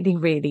that really,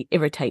 really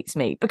irritates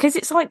me because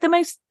it's like the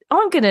most...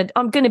 I'm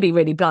gonna be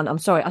really blunt. I'm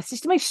sorry. It's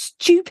just the most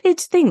stupid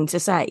thing to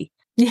say.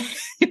 Yeah,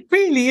 it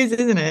really is,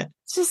 isn't it?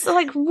 It's just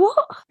like,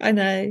 what? I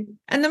know.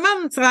 And the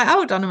mum's like,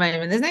 hold on a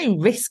moment. There's no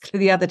risk for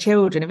the other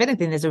children. If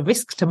anything, there's a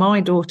risk to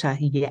my daughter.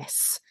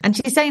 Yes. And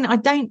she's saying, I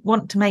don't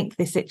want to make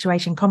this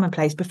situation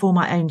commonplace before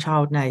my own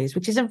child knows,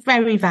 which is a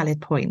very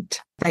valid point.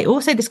 They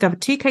also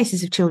discovered 2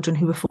 cases of children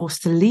who were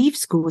forced to leave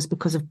schools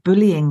because of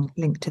bullying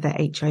linked to their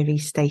HIV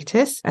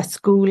status. A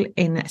school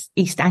in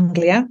East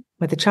Anglia,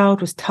 where the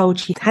child was told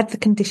she had the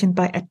condition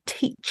by a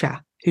teacher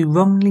who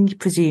wrongly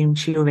presumed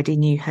she already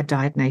knew her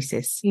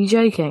diagnosis. Are you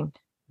joking?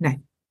 No.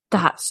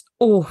 That's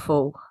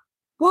awful.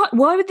 What?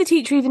 Why would the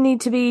teacher even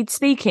need to be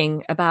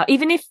speaking about,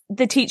 even if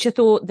the teacher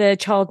thought the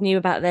child knew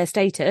about their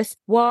status,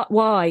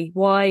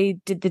 why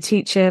did the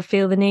teacher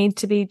feel the need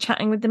to be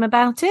chatting with them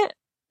about it?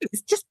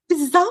 It's just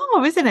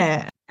bizarre, isn't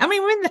it? I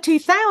mean, we're in the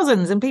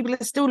 2000s and people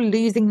are still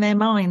losing their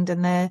mind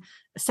and their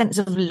sense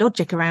of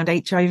logic around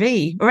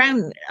HIV.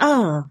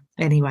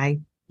 Anyway,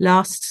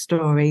 last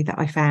story that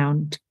I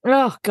found.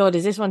 Oh, God,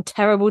 is this one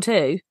terrible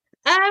too?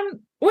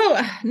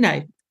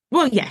 No.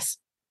 Well, yes.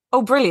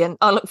 Oh, brilliant.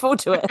 I look forward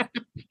to it.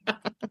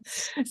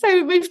 So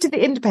we moved to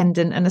The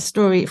Independent and a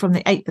story from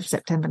the 8th of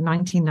September,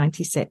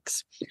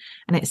 1996.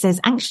 And it says,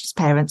 anxious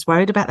parents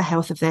worried about the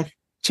health of their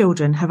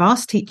children have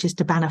asked teachers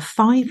to ban a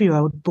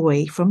 5-year-old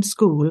boy from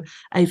school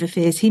over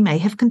fears he may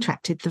have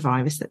contracted the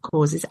virus that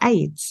causes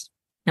AIDS.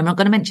 Now, I'm not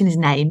going to mention his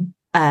name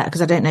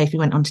because I don't know if he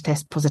went on to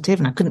test positive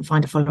and I couldn't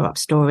find a follow-up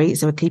story,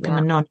 so we'll keep him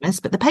anonymous.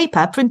 But the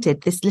paper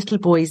printed this little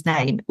boy's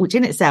name, which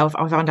in itself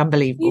I found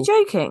unbelievable. Are you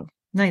joking?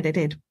 No, they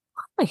did.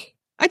 Why?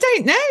 I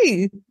don't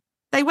know.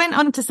 They went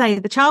on to say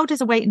the child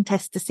is awaiting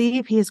tests to see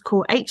if he has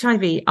caught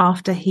HIV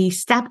after he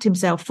stabbed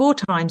himself 4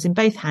 times in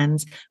both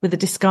hands with a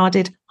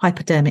discarded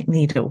hypodermic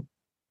needle.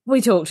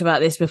 We talked about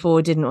this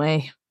before, didn't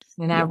we?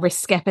 In our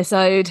risk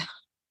episode.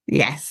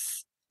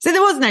 Yes. So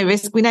there was no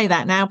risk. We know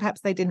that now. Perhaps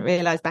they didn't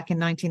realise back in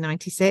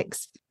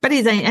 1996. But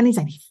he's only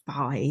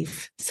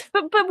 5.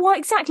 But why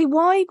exactly?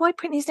 Why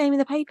print his name in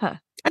the paper?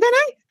 I don't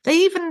know. They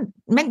even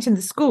mentioned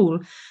the school.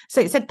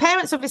 So it said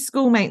parents of his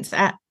schoolmates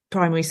at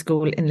primary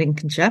school in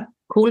Lincolnshire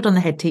called on the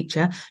head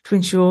teacher to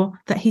ensure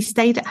that he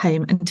stayed at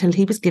home until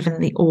he was given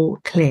the all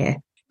clear.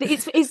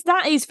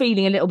 That is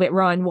feeling a little bit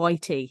Ryan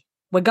Whitey.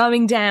 We're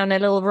going down a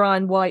little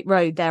Ryan White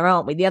road there,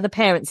 aren't we? The other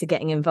parents are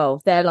getting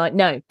involved. They're like,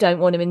 no, don't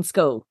want him in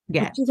school.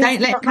 Yeah,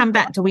 don't let him come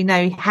back till we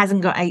know he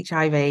hasn't got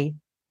HIV.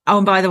 Oh,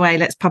 and by the way,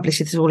 let's publish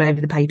this all over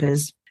the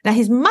papers. Now,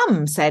 his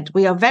mum said,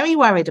 we are very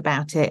worried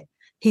about it.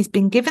 He's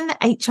been given the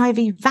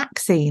HIV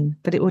vaccine,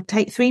 but it will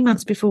take 3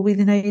 months before we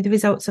know the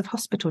results of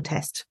hospital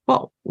tests.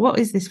 What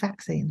is this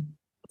vaccine?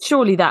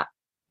 Surely that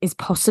is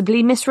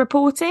possibly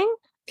misreporting.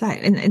 Like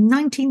in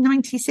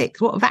 1996,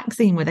 what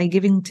vaccine were they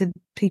giving to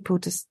people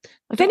to...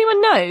 If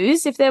anyone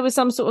knows if there was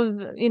some sort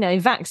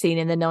of, vaccine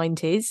in the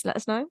 90s, let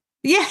us know.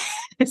 Yeah,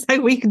 so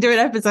we can do an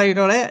episode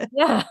on it.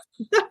 Yeah.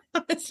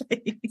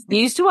 Honestly.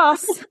 News to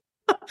us.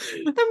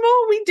 The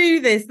more we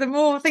do this, the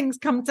more things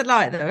come to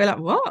light that we're like,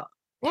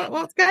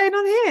 what's going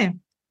on here?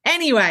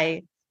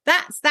 Anyway,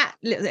 that's that.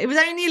 It was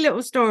only a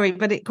little story,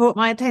 but it caught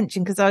my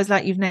attention because I was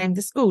like, you've named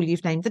the school,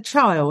 you've named the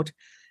child,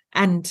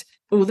 and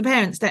all the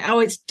parents say, oh,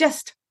 it's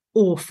just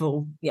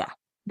awful. Yeah.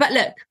 But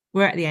look,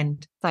 we're at the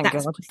end. Thank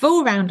That's God. a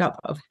full roundup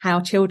of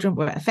how children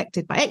were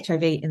affected by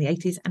HIV in the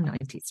 80s and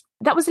 90s.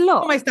 That was a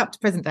lot. Almost up to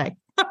present day.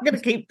 I'm going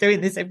to keep doing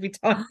this every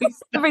time.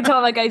 Every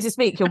time I go to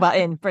speak, you'll butt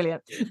in.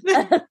 Brilliant.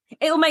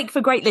 It'll make for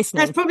great listening.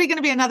 There's probably going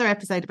to be another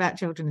episode about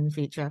children in the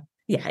future.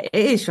 Yeah, it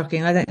is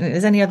shocking. I don't think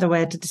there's any other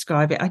way to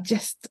describe it.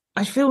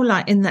 I feel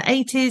like in the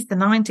 80s, the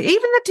 90s,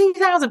 even the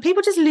 2000s,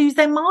 people just lose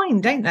their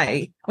mind, don't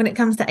they? When it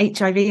comes to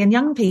HIV and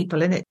young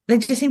people, and they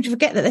just seem to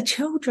forget that they're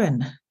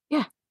children.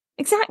 Yeah,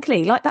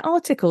 exactly. Like that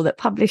article that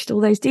published all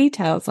those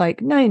details.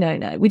 Like,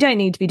 no. We don't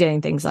need to be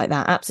doing things like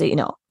that. Absolutely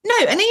not. No,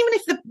 and even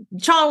if the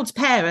child's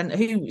parent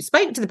who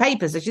spoke to the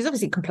paper, so she's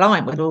obviously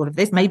compliant with all of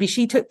this, maybe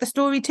she took the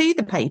story to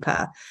the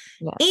paper.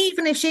 Yeah.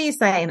 Even if she's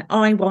saying,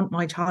 I want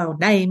my child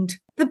named,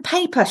 the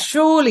paper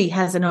surely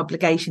has an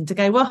obligation to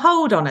go, well,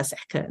 hold on a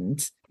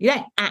second. You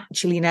don't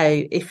actually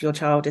know if your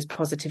child is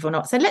positive or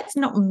not. So let's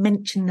not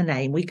mention the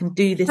name. We can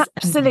do this.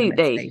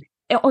 Absolutely.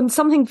 On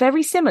something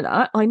very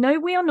similar, I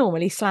know we are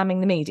normally slamming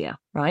the media,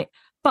 right?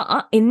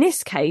 But in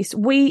this case,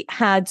 we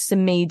had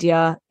some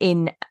media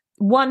in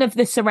one of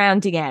the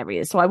surrounding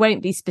areas, so I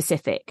won't be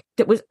specific,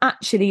 that was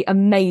actually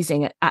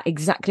amazing at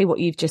exactly what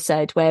you've just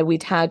said, where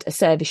we'd had a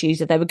service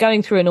user. They were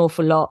going through an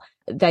awful lot.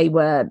 They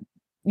were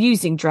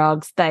using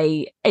drugs.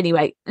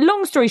 Anyway,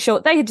 long story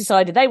short, they had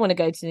decided they want to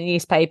go to the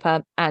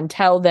newspaper and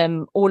tell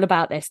them all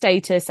about their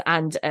status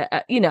and,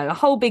 a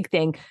whole big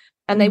thing.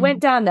 And they went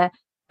down there,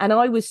 and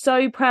I was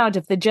so proud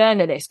of the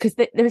journalist because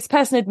this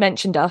person had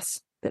mentioned us,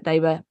 that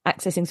they were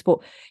accessing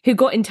support, who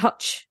got in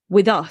touch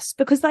with us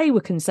because they were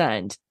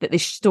concerned that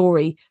this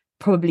story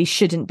probably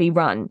shouldn't be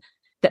run,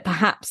 that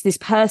perhaps this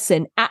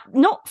person,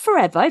 not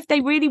forever, if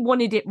they really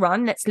wanted it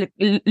run, let's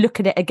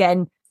look at it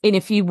again in a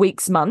few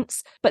weeks,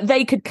 months, but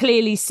they could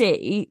clearly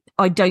see,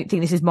 I don't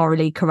think this is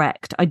morally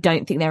correct. I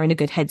don't think they're in a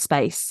good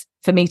headspace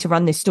for me to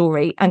run this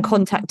story, and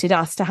contacted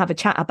us to have a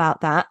chat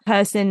about that.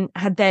 Person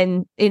had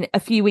then, in a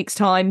few weeks'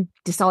 time,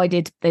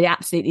 decided they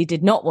absolutely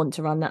did not want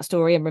to run that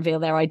story and reveal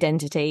their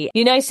identity.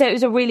 So it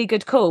was a really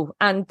good call.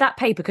 And that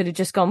paper could have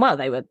just gone, well,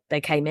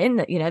 they came in,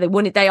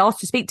 they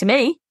asked to speak to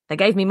me. They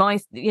gave me my,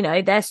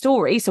 their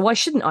story. So why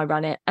shouldn't I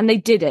run it? And they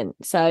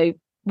didn't. So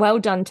well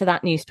done to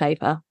that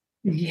newspaper.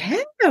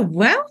 Yeah,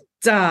 well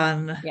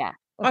done. Yeah.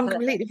 I'm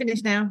completely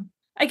finished now.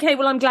 Okay,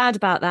 well, I'm glad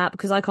about that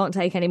because I can't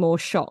take any more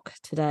shock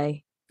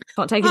today.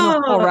 Can't take any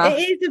more horror.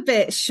 It is a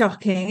bit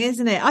shocking,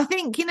 isn't it? I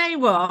think, you know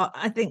what?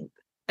 I think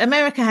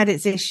America had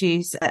its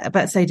issues,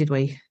 but so did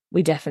we.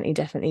 We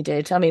definitely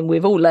did. I mean,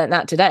 we've all learnt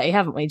that today,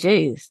 haven't we?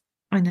 Jeez.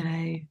 I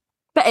know.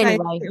 But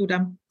anyway. All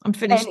done. I'm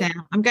finished now.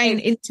 I'm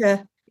going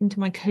into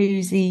my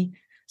cosy,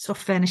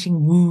 soft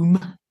furnishing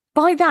womb.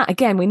 By that,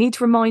 again, we need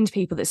to remind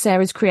people that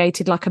Sarah's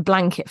created like a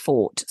blanket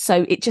fort.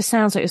 So it just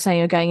sounds like you're saying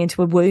you're going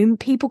into a womb.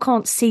 People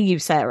can't see you,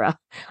 Sarah.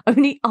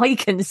 Only I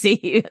can see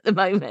you at the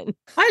moment.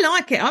 I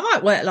like it. I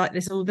might work like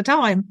this all the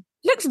time.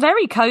 Looks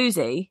very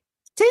cozy.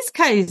 It is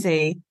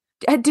cozy.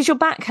 Did your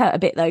back hurt a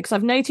bit, though? Because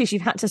I've noticed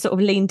you've had to sort of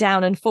lean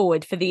down and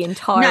forward for the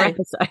entire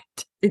episode.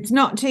 It's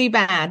not too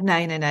bad. No.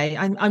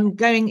 I'm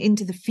going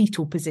into the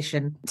fetal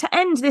position. To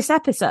end this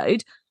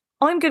episode,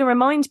 I'm going to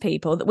remind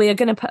people that we are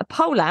going to put a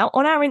poll out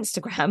on our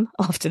Instagram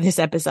after this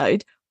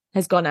episode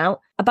has gone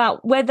out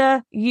about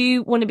whether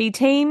you want to be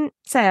Team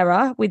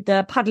Sarah with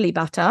the puddly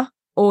butter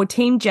or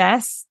Team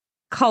Jess,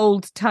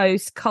 cold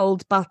toast,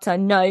 cold butter,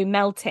 no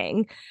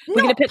melting.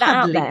 We're going to put that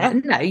out there.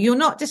 No, you're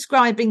not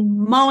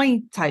describing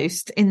my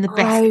toast in the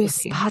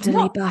best way.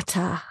 Puddly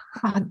butter.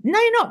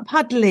 No, not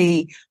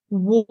puddly.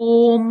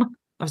 Warm.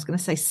 I was going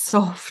to say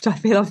soft. I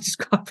feel I'm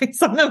describing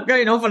something. I'm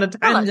going off on a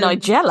tangent. Like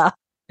Nigella.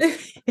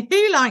 If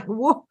you like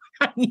warm,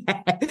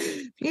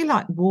 if you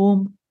like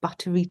warm,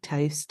 buttery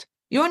toast,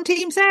 you're on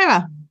Team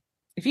Sarah.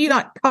 If you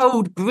like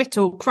cold,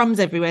 brittle,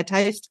 crumbs everywhere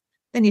toast,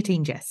 then you're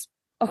Team Jess.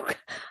 Oh, I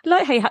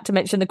like how you had to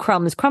mention the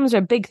crumbs. Crumbs are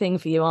a big thing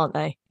for you, aren't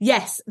they?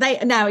 Yes,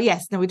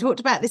 we talked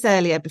about this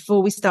earlier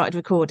before we started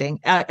recording.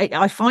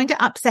 I find it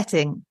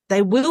upsetting.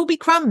 There will be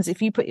crumbs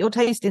if you put your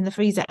toast in the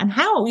freezer. And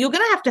how? You're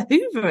going to have to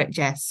hoover it,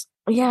 Jess.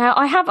 Yeah,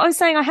 I was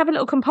saying I have a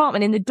little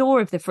compartment in the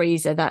door of the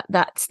freezer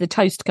that's the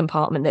toast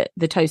compartment that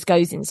the toast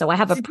goes in. So I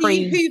have a Do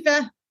you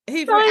hoover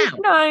it out?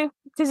 No,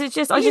 because it's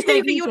just, I just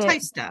don't hoover your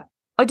toaster.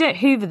 I don't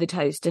hoover the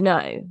toaster,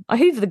 no. I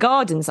hoover the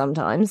garden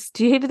sometimes.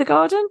 Do you hoover the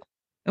garden?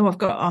 Oh, I've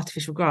got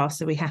artificial grass,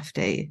 so we have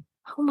to.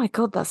 Oh my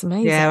God, that's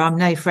amazing. Yeah, I'm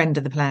no friend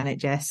of the planet,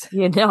 Jess.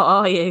 You're not,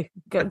 are you?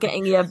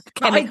 Getting your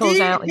chemicals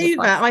out.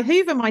 I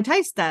hoover my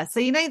toaster. So,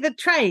 you know, the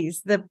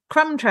trays, the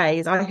crumb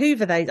trays, I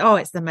hoover those. Oh,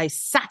 it's the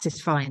most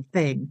satisfying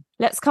thing.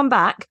 Let's come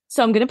back.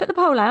 So I'm going to put the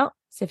poll out.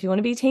 So if you want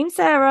to be Team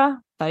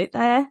Sarah, vote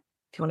there.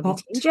 If you want to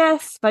be Team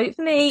Jess, vote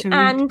for me.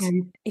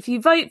 And if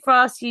you vote for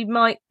us, you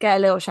might get a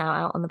little shout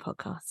out on the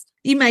podcast.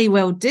 You may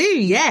well do,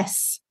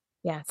 yes.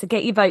 Yeah, so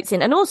get your votes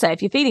in. And also,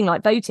 if you're feeling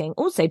like voting,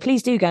 also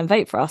please do go and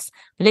vote for us,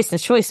 the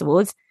Listener's Choice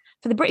Awards,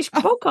 for the British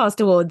Podcast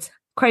Awards.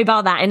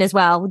 Crowbar that in as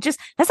well. Let's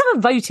have a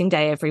voting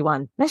day,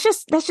 everyone. Let's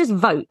just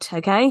vote,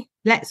 okay?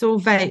 Let's all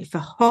vote for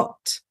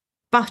hot,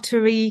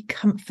 buttery,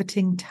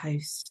 comforting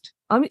toast.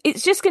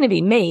 It's just going to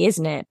be me,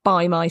 isn't it?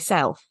 By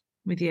myself.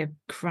 With your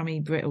crummy,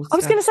 brittle stuff. I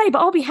was going to say, but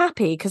I'll be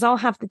happy because I'll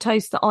have the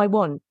toast that I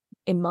want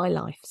in my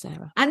life,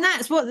 Sarah. And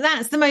that's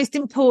the most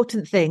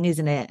important thing,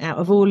 isn't it? Out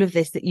of all of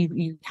this, that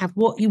you have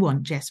what you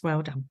want, Jess.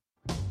 Well done.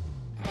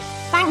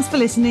 Thanks for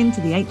listening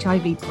to the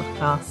HIV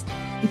podcast.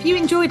 If you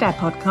enjoyed our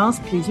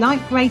podcast, please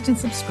like, rate and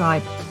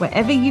subscribe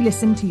wherever you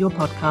listen to your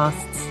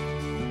podcasts.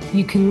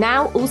 You can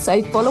now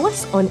also follow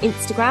us on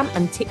Instagram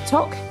and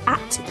TikTok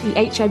at the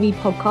HIV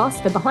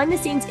Podcast for behind the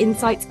scenes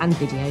insights and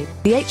video.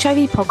 The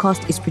HIV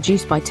Podcast is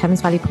produced by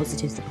Thames Valley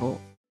Positive Support.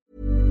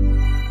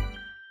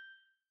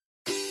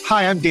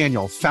 Hi, I'm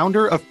Daniel,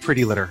 founder of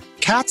Pretty Litter.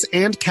 Cats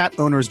and cat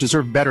owners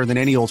deserve better than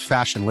any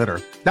old-fashioned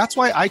litter. That's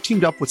why I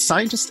teamed up with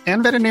scientists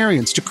and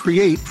veterinarians to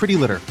create Pretty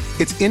Litter.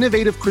 Its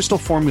innovative crystal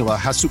formula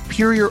has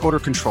superior odor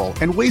control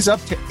and weighs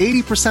up to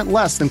 80%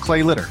 less than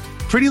clay litter.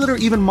 Pretty Litter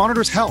even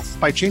monitors health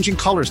by changing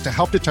colors to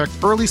help detect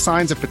early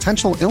signs of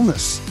potential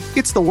illness.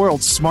 It's the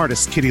world's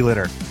smartest kitty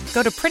litter.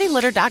 Go to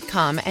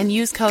prettylitter.com and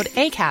use code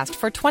ACAST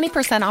for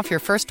 20% off your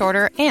first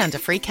order and a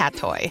free cat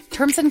toy.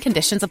 Terms and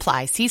conditions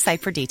apply. See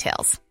site for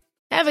details.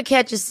 Ever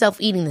catch yourself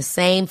eating the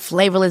same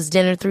flavorless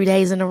dinner 3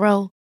 days in a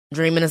row?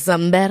 Dreaming of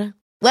something better?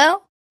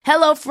 Well,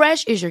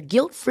 HelloFresh is your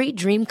guilt-free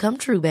dream come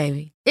true,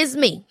 baby. It's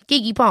me,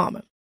 Keke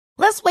Palmer.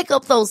 Let's wake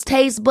up those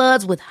taste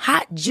buds with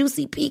hot,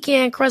 juicy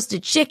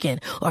pecan-crusted chicken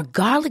or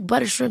garlic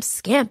butter shrimp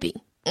scampi.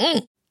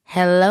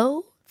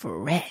 Hello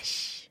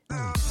Fresh.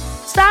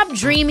 Stop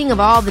dreaming of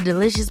all the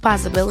delicious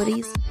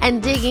possibilities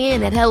and dig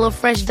in at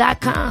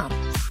HelloFresh.com.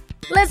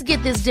 Let's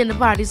get this dinner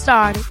party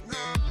started.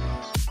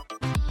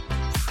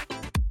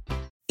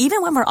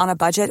 Even when we're on a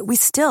budget, we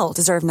still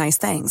deserve nice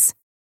things.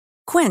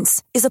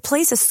 Quince is a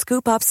place to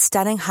scoop up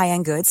stunning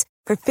high-end goods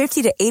for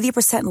 50 to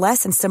 80%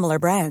 less than similar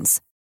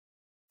brands.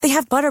 They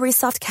have buttery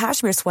soft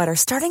cashmere sweaters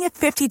starting at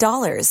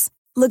 $50,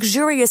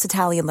 luxurious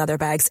Italian leather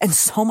bags, and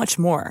so much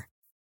more.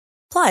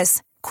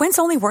 Plus, Quince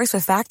only works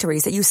with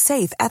factories that use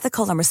safe,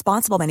 ethical, and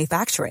responsible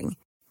manufacturing.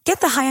 Get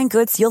the high-end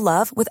goods you'll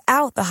love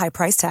without the high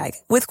price tag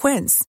with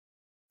Quince.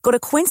 Go to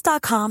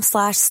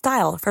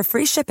quince.com/style for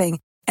free shipping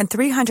and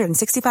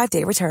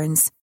 365-day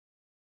returns.